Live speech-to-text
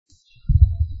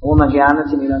Om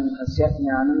Jnanatimirandhasya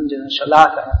Jnananjana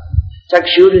Shalakaya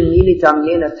Chakshurunmilitam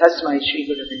Yena Tasmai Shri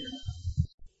Gurave.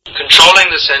 Controlling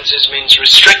the senses means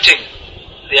restricting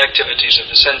the activities of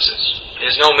the senses.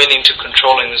 There's no meaning to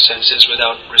controlling the senses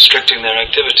without restricting their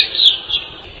activities.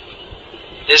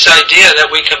 This idea that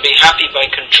we can be happy by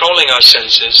controlling our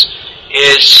senses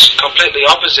is completely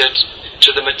opposite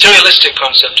to the materialistic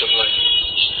concept of life.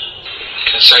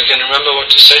 Okay, so I can remember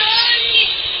what to say.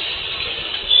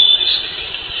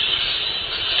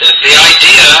 The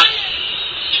idea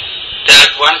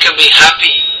that one can be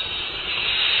happy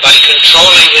by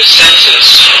controlling his senses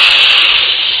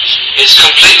is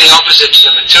completely opposite to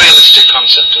the materialistic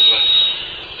concept of life.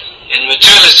 In the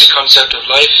materialistic concept of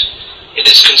life, it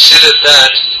is considered that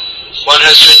one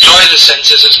has to enjoy the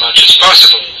senses as much as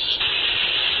possible.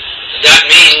 That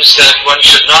means that one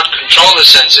should not control the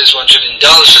senses, one should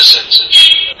indulge the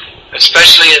senses.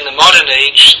 Especially in the modern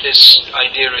age, this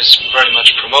idea is very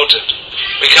much promoted.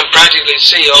 We can practically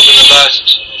see over the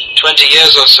last 20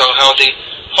 years or so how the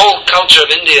whole culture of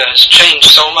India has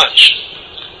changed so much.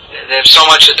 They've so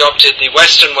much adopted the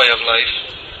Western way of life,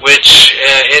 which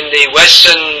in the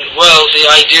Western world the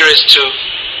idea is to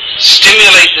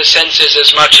stimulate the senses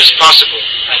as much as possible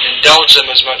and indulge them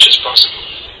as much as possible,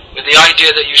 with the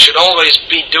idea that you should always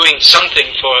be doing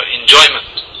something for enjoyment.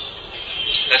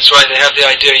 That's why they have the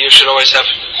idea you should always have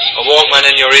a Walkman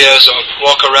in your ears or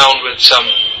walk around with some,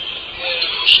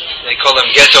 they call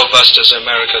them ghetto busters in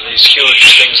America, these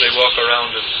huge things they walk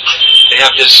around and they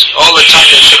have this, all the time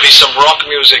there should be some rock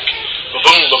music,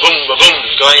 ba-boom, ba-boom, ba-boom,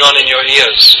 going on in your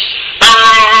ears.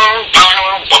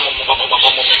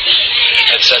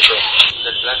 Etc.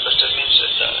 That blockbuster means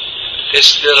that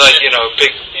it's like,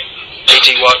 big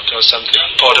 80 watt or something,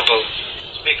 portable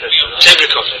tape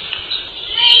recorder.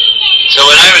 So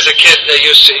when I was a kid, there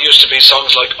used to be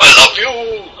songs like "I Love You."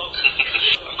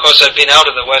 Of course, I've been out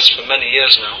of the West for many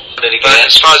years now. But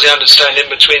as far as I understand, in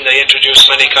between they introduced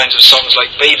many kinds of songs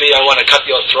like "Baby, I Want to Cut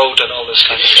Your Throat" and all this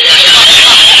kind of stuff.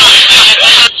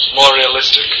 More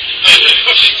realistic.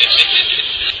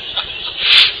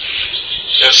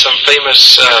 There's some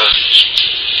famous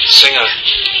singer.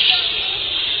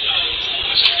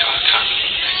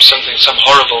 Some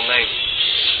horrible name.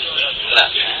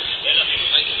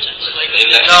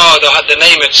 No, the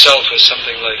name itself is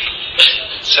something like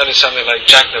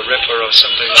Jack the Ripper or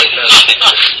something like that.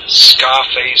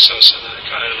 Scarface or something.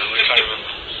 I don't know. I can't remember.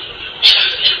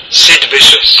 Sid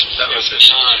Vicious. That was it.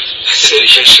 Sid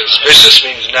Vicious. Vicious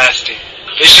means nasty.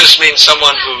 Vicious means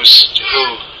someone who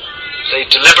they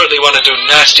deliberately want to do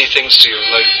nasty things to you,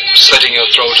 like slitting your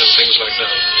throat and things like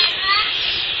that.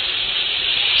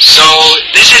 So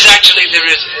this is actually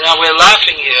now we're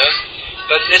laughing here,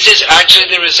 but this is actually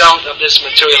the result of this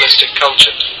materialistic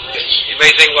culture. You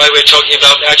may think why we're talking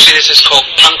about, actually this is called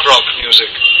punk rock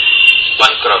music.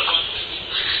 Punk rock.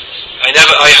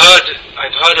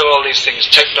 I've heard of all these things,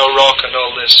 techno rock and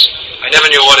all this. I never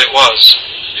knew what it was.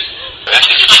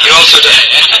 You also do.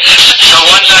 So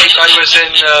one night I was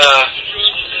in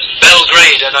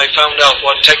Belgrade and I found out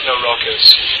what techno rock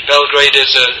is. Belgrade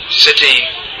is a city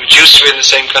which used to be in the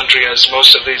same country as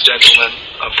most of these gentlemen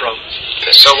are from.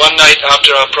 So one night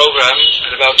after our program,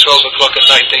 at about 12 o'clock at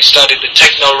night, they started the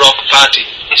techno rock party,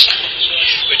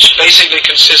 which basically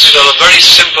consisted of a very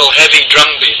simple heavy drum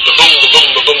beat, ba-boom,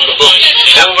 ba-boom, ba-boom, ba-boom,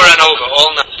 over and over, all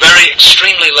night, very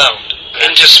extremely loud,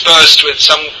 interspersed with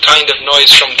some kind of noise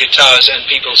from guitars and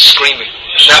people screaming.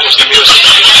 And that was the music.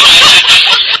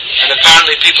 And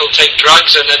apparently people take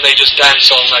drugs and then they just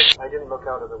dance all night. I didn't look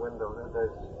out of the window.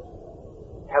 There's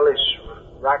hellish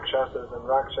rakshasas and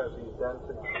rakshasis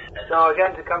dancing. So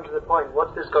again, to come to the point,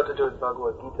 what's this got to do with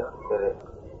Bhagavad Gita?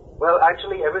 Well,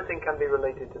 actually everything can be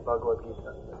related to Bhagavad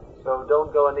Gita. So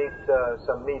don't go and eat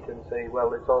some meat and say,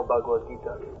 well, it's all Bhagavad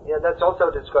Gita. Yeah, that's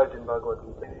also described in Bhagavad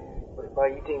Gita.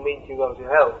 By eating meat you go to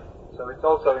hell. So it's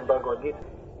also in Bhagavad Gita.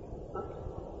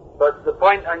 But the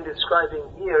point I'm describing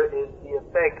here is the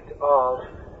effect of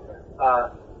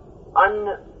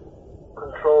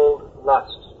uncontrolled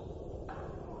lust.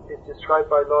 It's described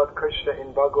by Lord Krishna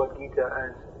in Bhagavad Gita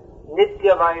as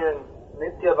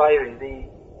Nitya-vairi, the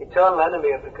eternal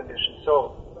enemy of the conditioned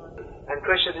soul. And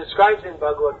Krishna describes in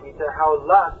Bhagavad Gita how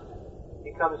lust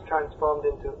becomes transformed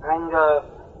into anger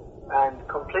and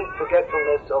complete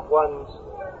forgetfulness of one's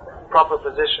proper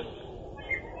position.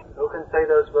 Who can say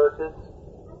those verses?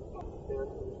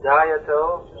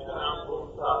 Jayato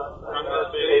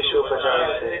Eshu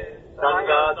Pajayate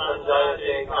Sangat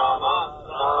Sanjayate Kama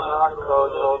Kama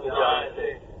Krodho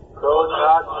Vijayate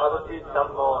Krodhat Bhavati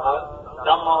Sammohat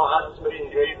Sammohat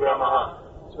Smriti Vibramaha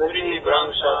Smriti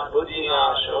Bramshat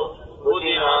Buddhinasho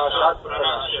Buddhinashat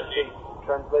Pranashati.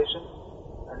 Translation: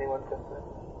 Anyone can say?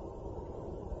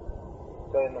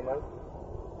 Say in the mic.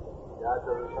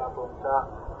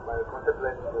 By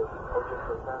contemplating the objects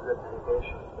of sense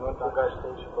gratification,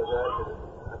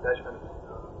 attachment.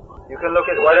 You can look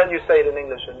at, why don't you say it in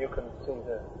English and you can see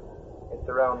there. It's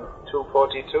around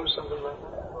 242, something like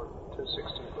that.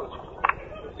 262.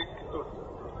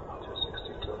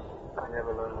 262. I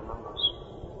never learned the numbers.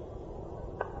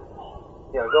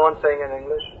 Yeah, go on saying in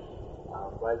English.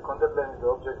 While contemplating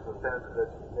the objects of sense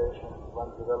gratification,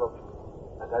 one develops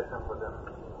attachment for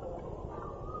them.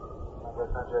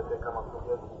 Essentially, they come up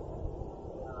with it.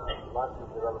 Last you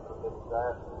develop with the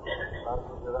desire. Last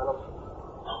you develop,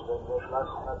 and then there's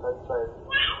last not satisfied,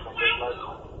 and there's last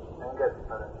anger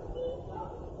different.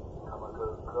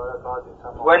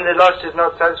 When the lust is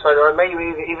not satisfied, or maybe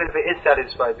even if it is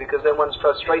satisfied, because then one's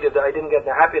frustrated that I didn't get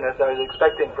the happiness I was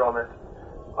expecting from it.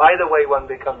 Either way one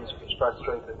becomes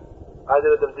frustrated.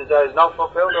 Either the desire is not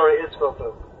fulfilled or it is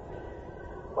fulfilled.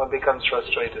 One becomes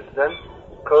frustrated. Then,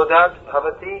 Kodat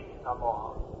Bhavati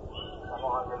Samoha.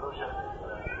 Samoha delusion.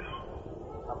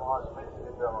 Samoha smriti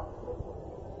vibrama.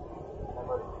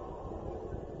 Memory.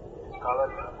 It's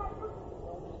colored.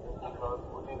 Smriti cloud.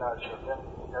 Buddhi narsha. Then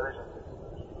intelligence is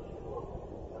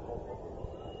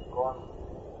gone.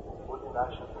 Buddhi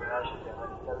narsha. And then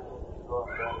intelligence is gone.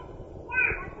 Then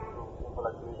simple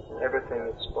activities. Everything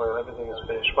is spoiled. Everything is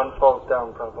finished. One falls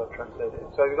down, Prabhupada translated.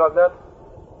 So you got that?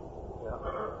 Yeah.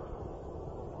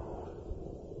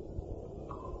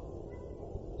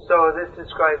 So this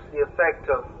describes the effect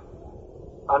of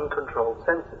uncontrolled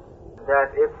senses.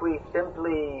 That if we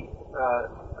simply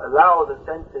allow the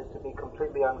senses to be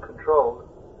completely uncontrolled,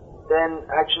 then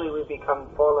actually we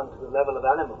become fallen to the level of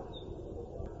animals.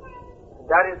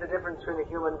 That is the difference between a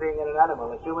human being and an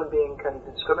animal. A human being can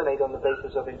discriminate on the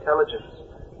basis of intelligence,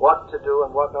 what to do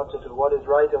and what not to do, what is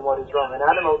right and what is wrong. An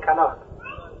animal cannot.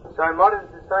 So in modern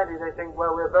society they think,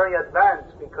 well, we're very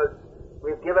advanced because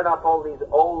we've given up all these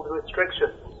old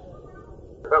restrictions.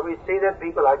 But we see that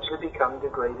people actually become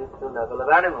degraded to the level of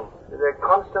animals. They're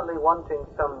constantly wanting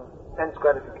some sense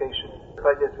gratification.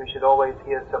 Like this, we should always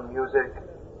hear some music,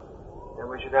 and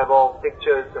we should have all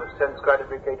pictures of sense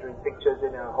gratificatory pictures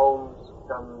in our homes,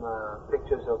 some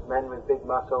pictures of men with big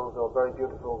muscles or very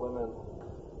beautiful women,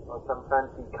 or some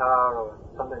fancy car or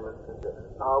something like that.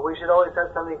 We should always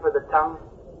have something for the tongue,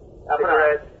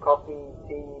 cigarettes, coffee,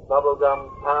 tea,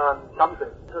 bubblegum, pan, something.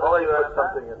 Always put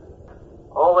something in.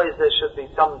 Always there should be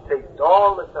some taste,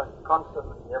 all the time,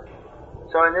 constantly. Yep.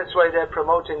 So in this way they're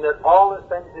promoting that all the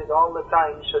senses, all the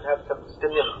time, should have some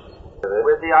stimulus,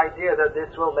 with the idea that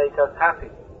this will make us happy.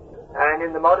 And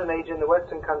in the modern age, in the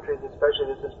Western countries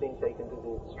especially, this has been taken to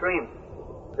the extreme.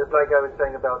 Just like I was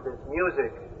saying about this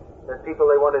music, that people,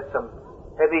 they wanted some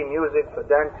heavy music for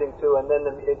dancing to, and then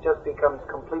it just becomes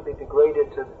completely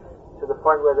degraded to the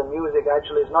point where the music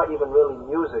actually is not even really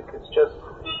music, it's just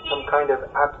some kind of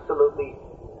absolutely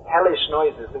hellish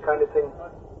noises, the kind of thing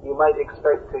you might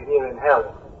expect to hear in hell.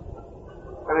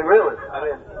 I mean, really,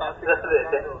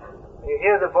 you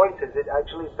hear the voices, it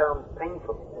actually sounds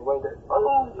painful, the way that,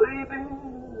 oh baby!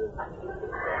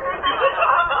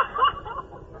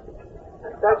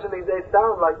 Actually, they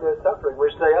sound like they're suffering,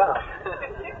 which they are.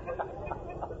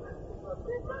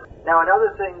 Now another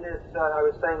thing, I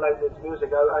was saying like this music,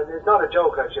 it's not a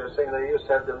joke actually, I was saying they used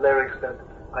to have the lyrics that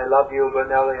I love you, but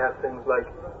now they have things like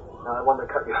I want to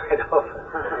cut your head off,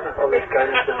 all this kind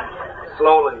of thing,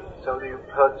 slowly, so it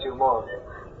hurts you more.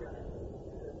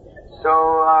 So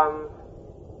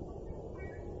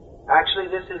actually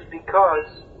this is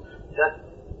because that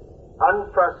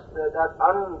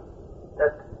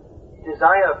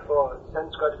desire for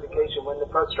sense gratification, when the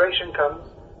frustration comes,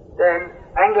 then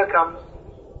anger comes.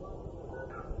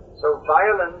 So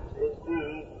violence is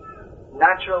the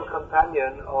natural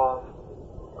companion of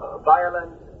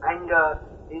violence, anger.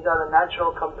 These are the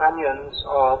natural companions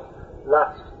of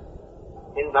lust.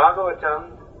 In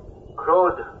Bhagavatam,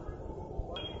 Krodha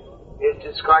is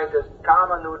described as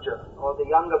Kamanuja, or the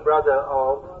younger brother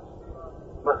of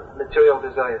material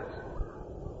desires.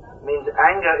 It means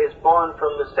anger is born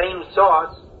from the same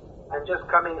source and just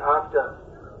coming after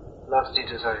lusty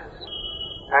desires.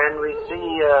 And we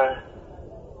see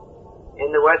in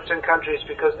the Western countries,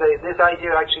 because this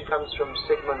idea actually comes from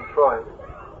Sigmund Freud,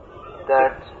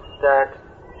 that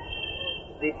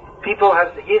the people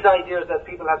have, his idea is that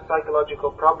people have psychological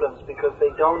problems because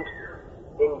they don't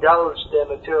indulge their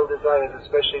material desires,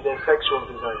 especially their sexual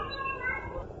desires.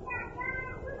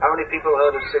 How many people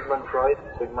heard of Sigmund Freud?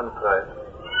 Sigmund Freud.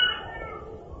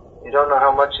 You don't know how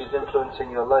much he's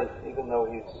influencing your life, even though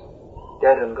he's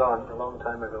dead and gone a long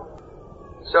time ago.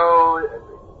 So,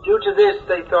 due to this,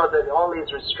 they thought that all these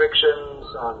restrictions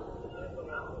on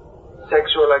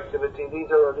sexual activity,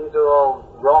 these are all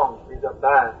wrong, these are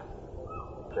bad.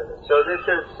 So these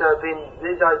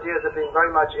ideas have been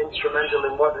very much instrumental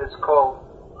in what is called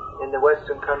in the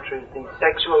Western countries the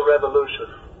sexual revolution,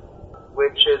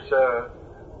 which is a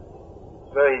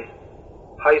very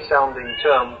high-sounding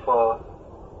term for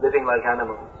living like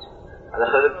animals.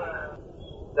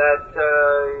 That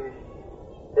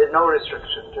there's no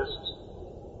restriction, just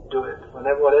do it.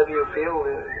 Whatever you feel,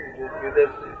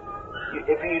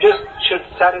 if you just should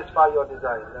satisfy your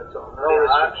desire, that's all. No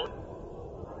restriction.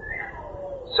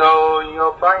 So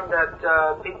you'll find that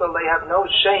people, they have no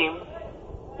shame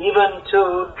even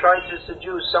to try to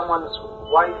seduce someone's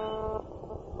wife.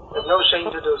 There's no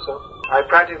shame to do so. I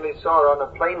practically saw on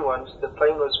a plane once, the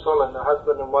plane was full and the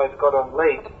husband and wife got on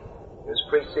late. It was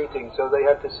free seating, so they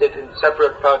had to sit in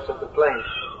separate parts of the plane.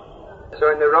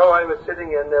 So in the row I was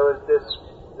sitting in, there was this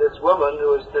woman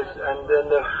who was this, and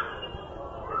then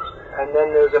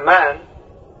there was a man,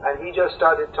 and he just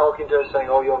started talking to her, saying,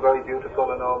 "Oh, you're very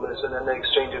beautiful," and all this, and then they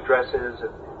exchanged addresses.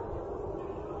 And,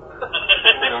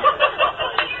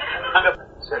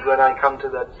 said, "When I come to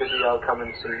that city, I'll come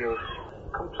and see you."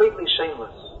 Completely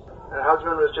shameless. Her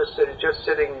husband was just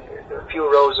sitting a few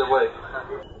rows away.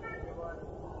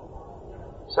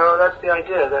 So that's the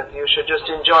idea, that you should just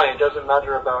enjoy. It doesn't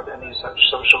matter about any such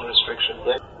social restriction.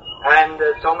 And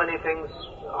so many things,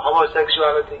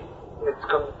 homosexuality.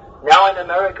 Now in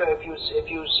America, if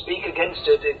you speak against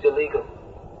it, it's illegal.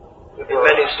 In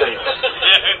many states.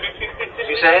 If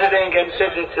you say anything against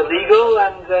it, it's illegal,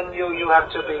 and then you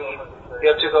have to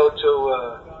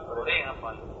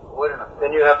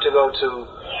go to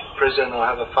prison or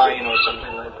have a fine or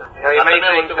something like that. Now you may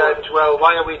think that, well,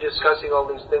 why are we discussing all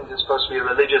these things? It's supposed to be a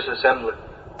religious assembly.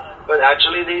 But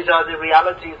actually these are the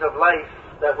realities of life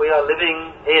that we are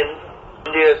living in.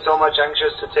 India is so much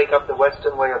anxious to take up the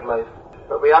Western way of life.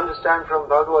 But we understand from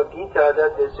Bhagavad Gita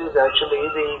that this is actually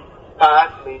the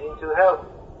path leading to hell.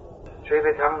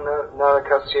 Trivitham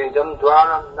narakasyedam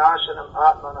dwaram nashanam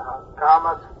atmanaha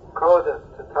kamas kodas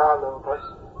tata lobhas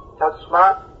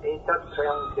tasmat etat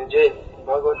trayam tyajet. In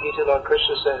Bhagavad Gita, Lord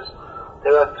Krishna says,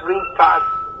 there are three paths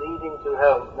leading to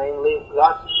hell, namely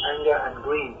lust, anger and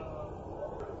greed.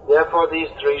 Therefore these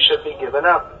three should be given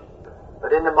up.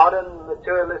 But in the modern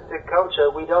materialistic culture,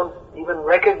 we don't even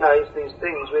recognize these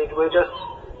things. We're just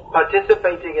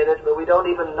participating in it, but we don't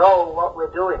even know what we're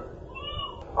doing.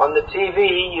 On the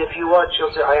TV, if you watch,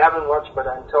 you'll see, I haven't watched, but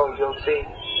I'm told, you'll see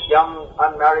young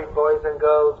unmarried boys and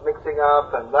girls mixing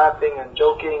up and laughing and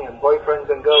joking and boyfriends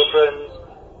and girlfriends.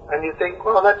 And you think,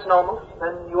 well, that's normal.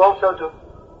 Then you also do.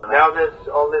 Now there's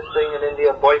all this thing in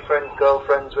India, boyfriends,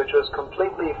 girlfriends, which was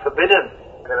completely forbidden.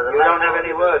 You don't have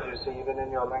any word, you see, even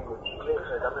in your language.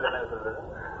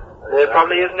 There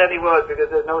probably isn't any word because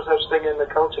there's no such thing in the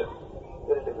culture.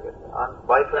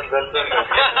 Boyfriend, girlfriend.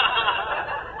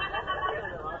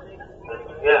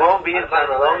 It won't be in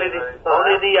Tamil. Only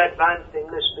the advanced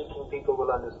English-speaking people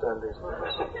will understand this.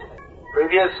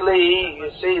 Previously,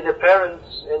 you see, the parents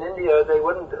in India, they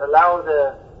wouldn't allow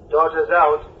their daughters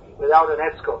out without an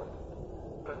escort.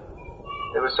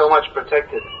 They were so much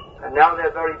protected. And now they're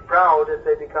very proud if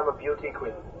they become a beauty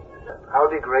queen. How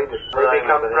degraded. They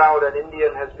become proud and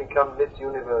Indian has become Miss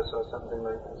Universe or something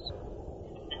like this.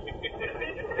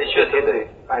 In Hindi,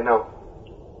 I know.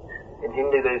 In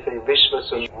Hindi they say Vishwa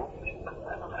Sundari.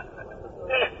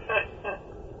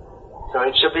 So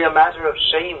it should be a matter of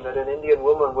shame that an Indian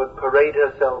woman would parade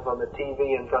herself on the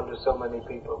TV in front of so many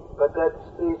people. But that's,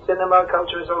 the cinema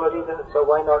culture is already there, so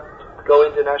why not go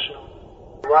international?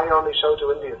 Why only show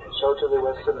to India? Show to the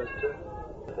Westerners too.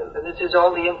 And this is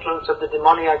all the influence of the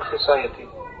demoniac society.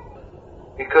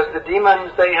 Because the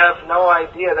demons, they have no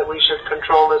idea that we should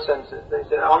control the senses. They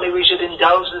say only we should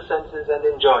indulge the senses and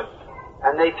enjoy.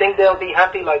 And they think they'll be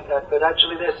happy like that, but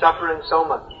actually they're suffering so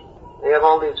much. They have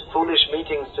all these foolish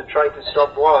meetings to try to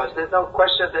stop wars. There's no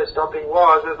question they're stopping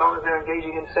wars as long as they're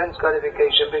engaging in sense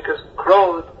gratification, because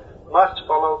growth must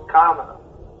follow karma.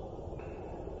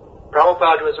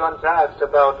 Prabhupada was once asked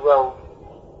about, well,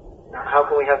 how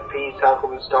can we have peace, how can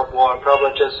we stop war? And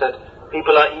Prabhupada just said,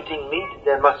 people are eating meat,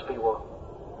 there must be war.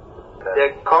 Okay.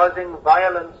 They're causing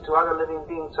violence to other living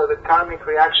beings, so the karmic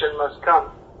reaction must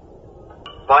come.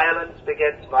 Violence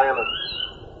begets violence.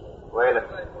 Violence.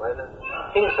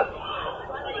 Hingsa.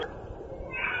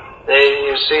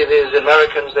 You see these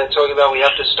Americans, they're talking about we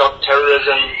have to stop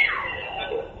terrorism,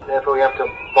 therefore we have to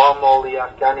bomb all the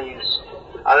Afghanis.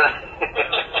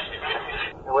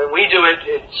 And when we do it,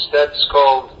 that's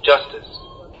called justice.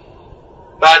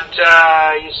 But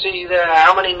you see there,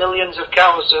 how many millions of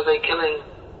cows are they killing?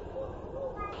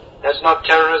 That's not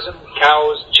terrorism.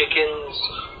 Cows, chickens,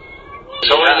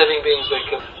 so many living beings they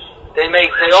kill.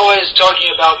 They always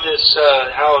talking about this,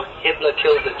 how Hitler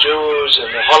killed the Jews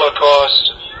and the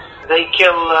Holocaust. They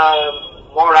kill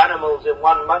more animals in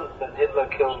 1 month than Hitler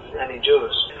killed any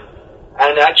Jews.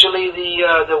 And actually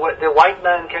the white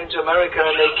man came to America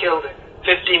and they killed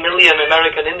 50 million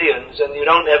American Indians, and you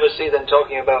don't ever see them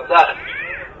talking about that.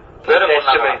 It's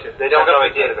estimated. They don't know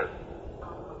it yet.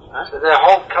 So their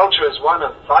whole culture is one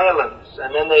of violence,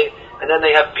 and then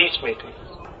they have peace meetings.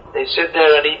 They sit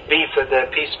there and eat beef at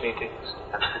their peace meetings.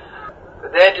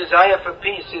 But their desire for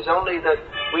peace is only that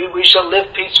we shall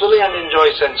live peacefully and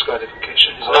enjoy sense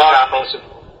gratification. It's not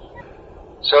possible.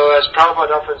 So as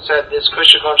Prabhupada often said, this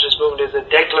Krishna conscious movement is a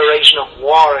declaration of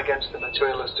war against the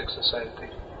materialistic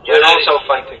society. We're also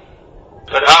fighting.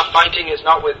 But our fighting is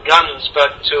not with guns,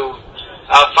 but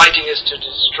our fighting is to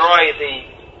destroy the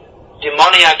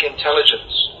demoniac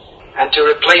intelligence and to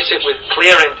replace it with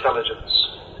clear intelligence.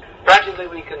 Practically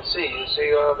we can see, you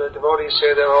see the devotees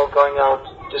here, they're all going out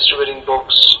distributing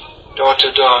books, door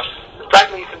to door. But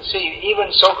practically you can see,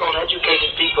 even so-called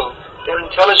educated people, their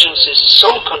intelligence is so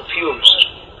confused.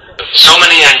 So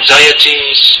many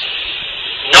anxieties,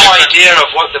 no idea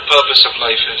of what the purpose of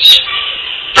life is.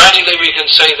 Practically we can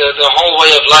say that the whole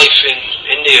way of life in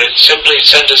India simply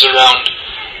centers around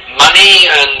money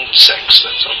and sex,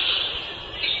 that's all.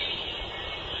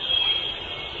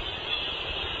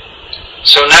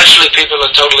 So naturally people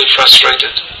are totally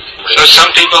frustrated. So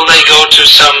some people, they go to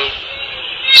some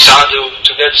sadhu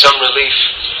to get some relief,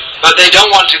 but they don't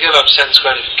want to give up sense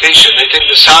gratification. They think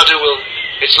the sadhu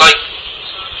it's like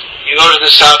you go to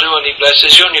the sadhu and he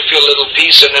blesses you and you feel a little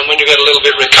peace, and then when you get a little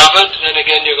bit recovered, then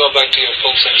again you go back to your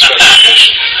full sense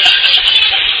gratification.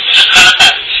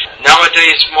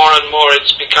 Nowadays more and more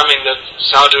it's becoming that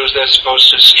sadhus, they're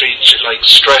supposed to teach like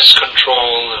stress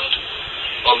control and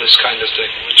all this kind of thing,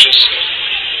 which is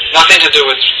nothing to do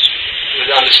with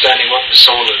understanding what the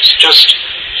soul is, just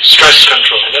stress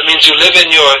control. That means you live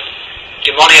in your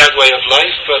demoniac way of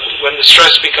life, but when the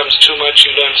stress becomes too much,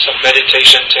 you learn some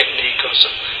meditation technique or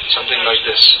something like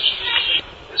this.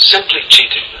 It's simply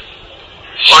cheating.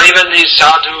 Or even these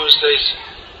sadhus, they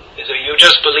say, you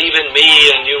just believe in me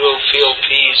and you will feel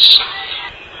peace.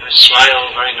 And they smile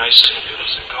very nicely and people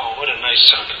think, oh, what a nice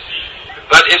sadhu.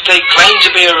 But if they claim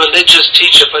to be a religious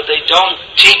teacher, but they don't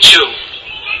teach you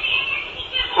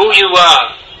who you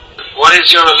are, what is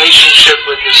your relationship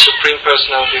with the Supreme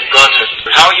Personality of Godhead,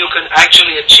 how you can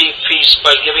actually achieve peace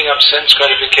by giving up sense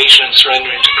gratification and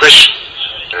surrendering to Krishna.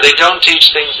 They don't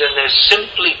teach things, and they're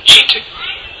simply cheating.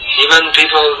 Even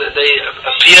people, they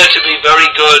appear to be very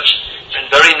good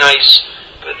and very nice,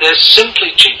 but they're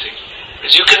simply cheating.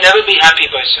 Because you can never be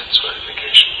happy by sense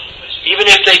gratification. Even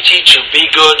if they teach you, be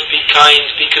good, be kind,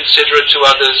 be considerate to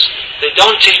others, they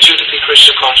don't teach you to be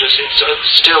Krishna conscious. It's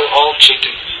still all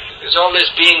cheating. There's all this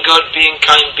being good, being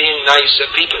kind, being nice,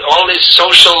 all these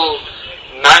social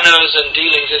manners and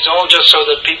dealings, it's all just so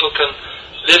that people can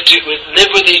live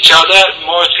with each other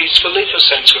more peacefully for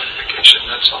sense gratification,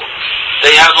 that's all.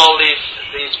 They have all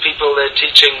these people, they're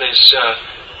teaching this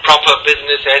proper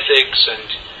business ethics and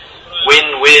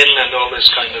win-win and all this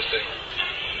kind of thing.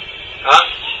 Huh?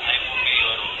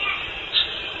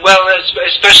 Well,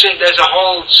 especially there's a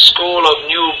whole school of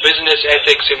new business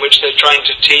ethics in which they're trying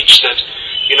to teach that,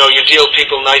 you deal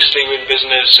people nicely with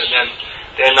business and then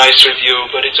they're nice with you,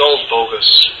 but it's all bogus.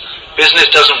 Business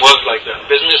doesn't work like that.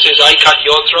 Business is I cut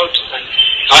your throat and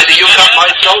either you cut my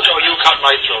throat or you cut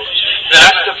my throat.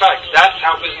 That's the fact. That's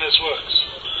how business works.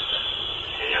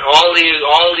 All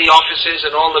the offices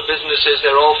and all the businesses,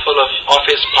 they're all full of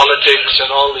office politics and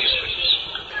all these things.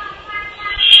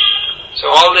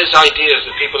 So all these ideas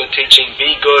that people are teaching,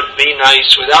 be good, be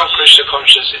nice, without Krishna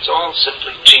consciousness, it's all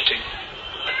simply cheating.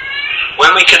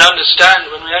 When we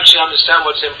actually understand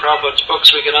what's in Prabhupada's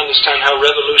books, we can understand how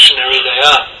revolutionary they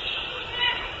are.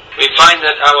 We find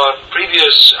that our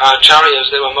previous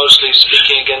acharyas, they were mostly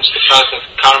speaking against the path of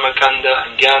karma kanda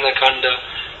and jnana kanda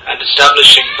and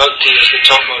establishing bhakti as the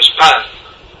topmost path,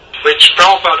 which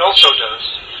Prabhupada also does.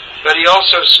 But he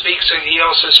also speaks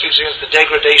against the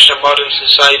degradation of modern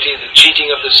society, the cheating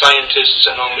of the scientists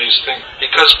and all these things.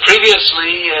 Because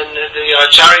previously the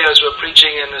acharyas were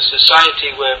preaching in a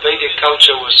society where Vedic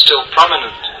culture was still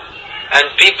prominent. And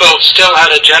people still had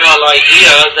a general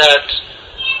idea that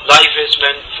life is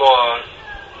meant for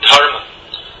dharma.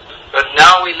 But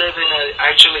now we live in an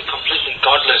actually completely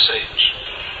godless age.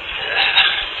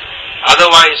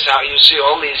 Otherwise, you see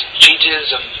all these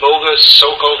cheaters and bogus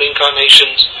so-called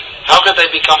incarnations. How could they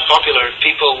become popular if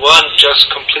people weren't just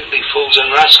completely fools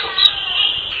and rascals?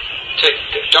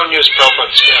 Don't use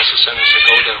Prabhupada's Vyasasana to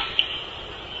go down.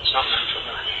 It's not meant for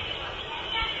that.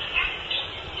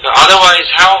 So otherwise,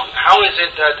 how how is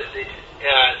it that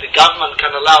the government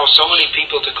can allow so many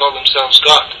people to call themselves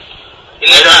God?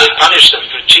 Why don't they punish them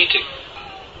for cheating?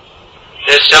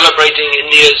 They're celebrating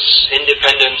India's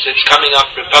independence. It's coming up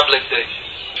Republic Day.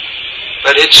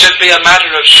 But it should be a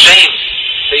matter of shame.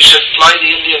 They should fly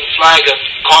the Indian flag at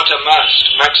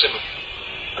quarter-mast maximum.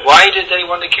 Why did they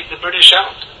want to keep the British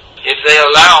out? If they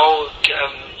allow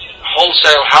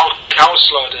wholesale cow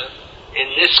slaughter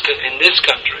in this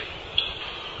country,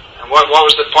 and what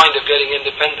was the point of getting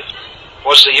independent?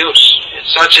 What's the use?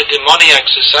 It's such a demoniac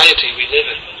society we live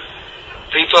in.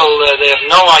 People, they have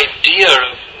no idea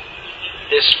of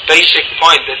this basic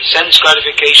point that sense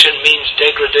gratification means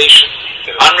degradation.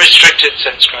 Unrestricted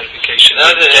sense gratification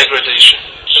means degradation.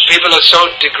 The people are so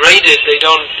degraded they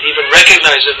don't even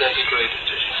recognize that they're degraded.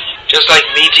 Just like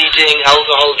meat eating,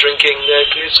 alcohol drinking,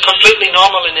 it's completely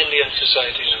normal in Indian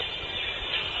society now.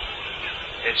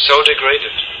 It's so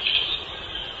degraded.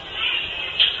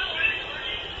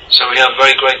 So we have a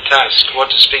very great task.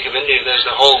 What to speak of India? There's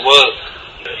the whole world.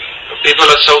 People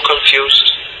are so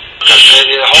confused.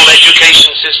 The whole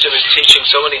education system is teaching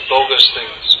so many bogus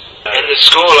things. In the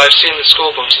school, I've seen the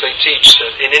school books, they teach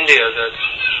that in India that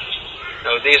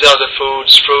these are the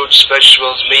foods, fruits,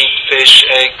 vegetables, meat, fish,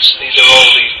 eggs. These are all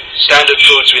the standard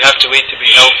foods we have to eat to be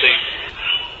healthy.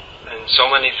 And so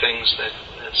many things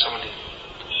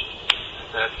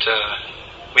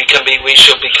we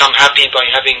should become happy by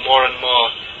having more and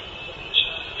more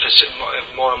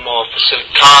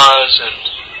cars and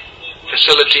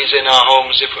facilities in our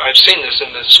homes. I've seen this in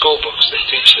the school books, they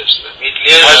teach this.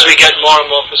 As we get more and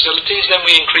more facilities, then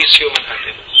we increase human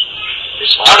happiness.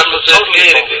 It's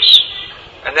totally bogus.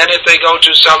 And then if they go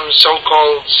to some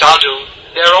so-called sadhu,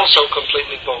 they're also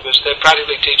completely bogus. They're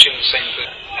practically teaching the same thing.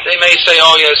 They may say,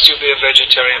 oh yes, you be a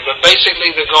vegetarian, but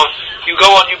basically you go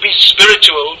on, you be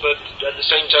spiritual, but at the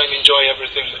same time enjoy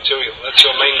everything material. That's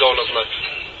your main goal of life.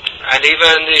 And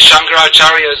even the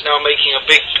Shankaracharya is now making a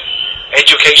big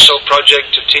educational project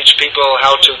to teach people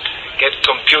how to get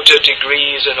computer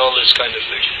degrees and all this kind of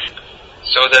thing,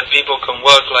 so that people can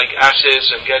work like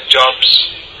asses and get jobs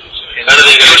in the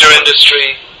computer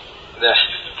industry.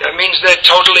 That means they're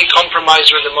totally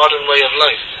compromised with the modern way of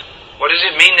life. What does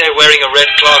it mean they're wearing a red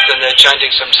cloth and they're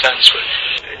chanting some Sanskrit?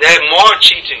 They're more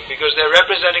cheating because they're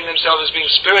representing themselves as being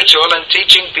spiritual and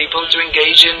teaching people to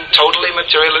engage in totally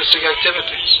materialistic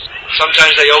activities.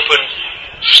 Sometimes they open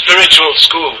spiritual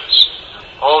schools.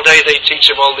 All day they teach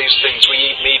them all these things. We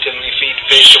eat meat and we feed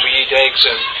fish and we eat eggs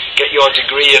and get your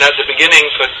degree. And at the beginning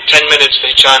for 10 minutes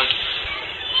they chant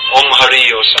Om Hari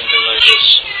or something like this.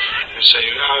 They say,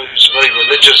 it's a very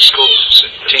religious school,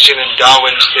 teaching them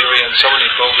Darwin's theory and so many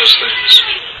bogus things.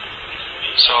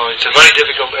 So it's a very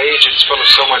difficult age, it's full of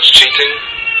so much cheating.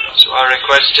 So our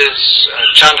request is,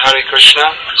 chant Hare Krishna,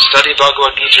 study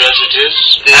Bhagavad Gita as it is,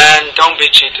 and don't be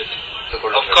cheated. Of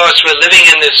course we're living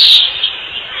in this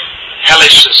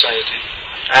hellish society,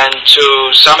 and to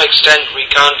some extent we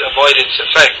can't avoid its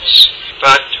effects,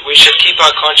 but we should keep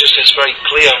our consciousness very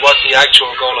clear what the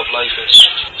actual goal of life is,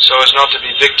 so as not to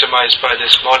be victimized by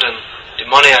this modern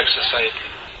demoniac society.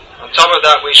 On top of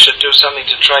that, we should do something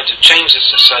to try to change the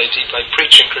society by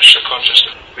preaching Krishna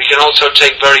consciousness. We can also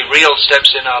take very real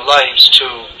steps in our lives to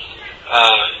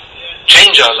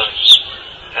change our lives.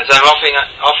 As I'm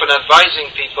often advising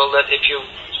people that if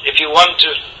you want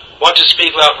to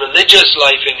speak about religious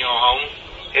life in your home,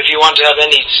 if you want to have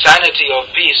any sanity or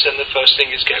peace, then the first thing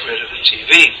is get rid of the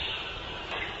TV.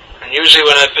 And usually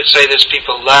when I say this,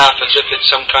 people laugh as if it's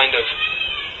some kind of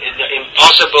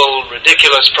impossible,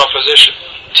 ridiculous proposition.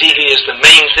 TV is the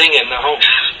main thing in the home.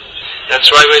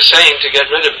 That's why we're saying to get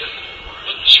rid of it.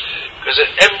 Because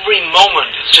at every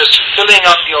moment it's just filling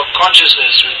up your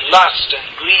consciousness with lust and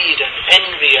greed and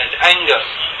envy and anger.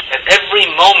 At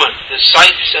every moment the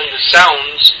sights and the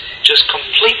sounds just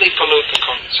completely pollute the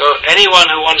consciousness. So anyone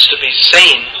who wants to be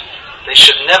sane, they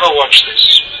should never watch this.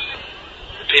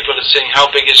 The people are saying,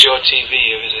 how big is your TV?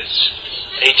 It's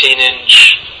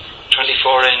 18-inch,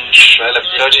 24-inch,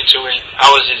 32-inch.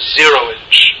 Ours is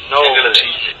 0-inch. No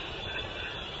TV.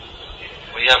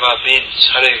 We have our beads.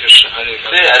 Hare Krishna, Hare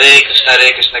Krishna. Hare Krishna,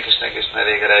 Hare Krishna, Krishna Krishna,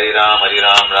 Hare Ram,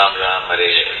 Ram Ram, Hare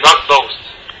Hare. Not both.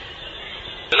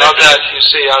 Not that, you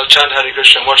see, I'll chant Hare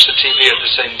Krishna and watch the TV at the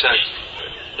same time.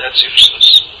 That's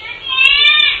useless.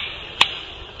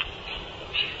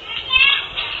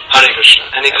 Hare Krishna.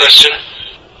 Any question?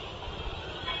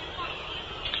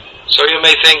 So you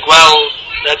may think, well,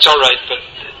 that's alright, but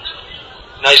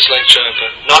nice lecture,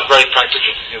 but not very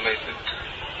practical, you may think.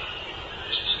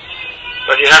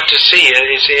 But you have to see,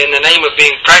 in the name of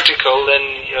being practical, then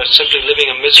you're simply living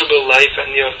a miserable life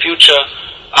and your future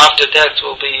after death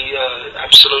will be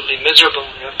absolutely miserable.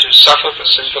 You have to suffer for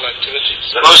sinful activities.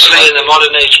 Mostly in the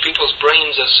modern age, people's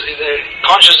brains, their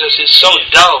consciousness is so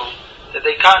dull that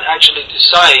they can't actually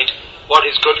decide what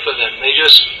is good for them. They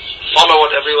just follow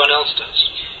what everyone else does.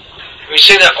 We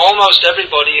see that almost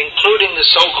everybody, including the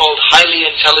so-called highly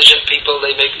intelligent people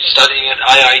they may be studying at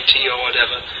IIT or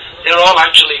whatever, they're all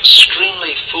actually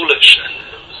extremely foolish and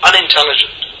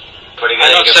unintelligent. I'm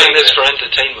not saying this for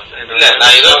entertainment. I'm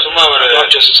not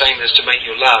just saying this to make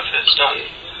you laugh. It's not.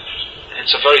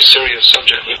 It's a very serious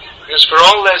subject. Because for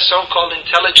all their so-called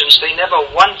intelligence, they never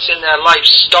once in their life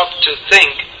stop to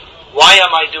think, why am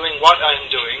I doing what I'm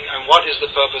doing, and what is the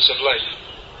purpose of life?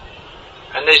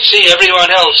 And they see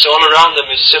everyone else all around them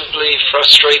is simply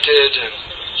frustrated,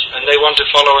 and they want to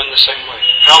follow in the same way.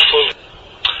 How foolish.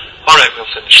 Alright, we'll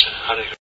finish there.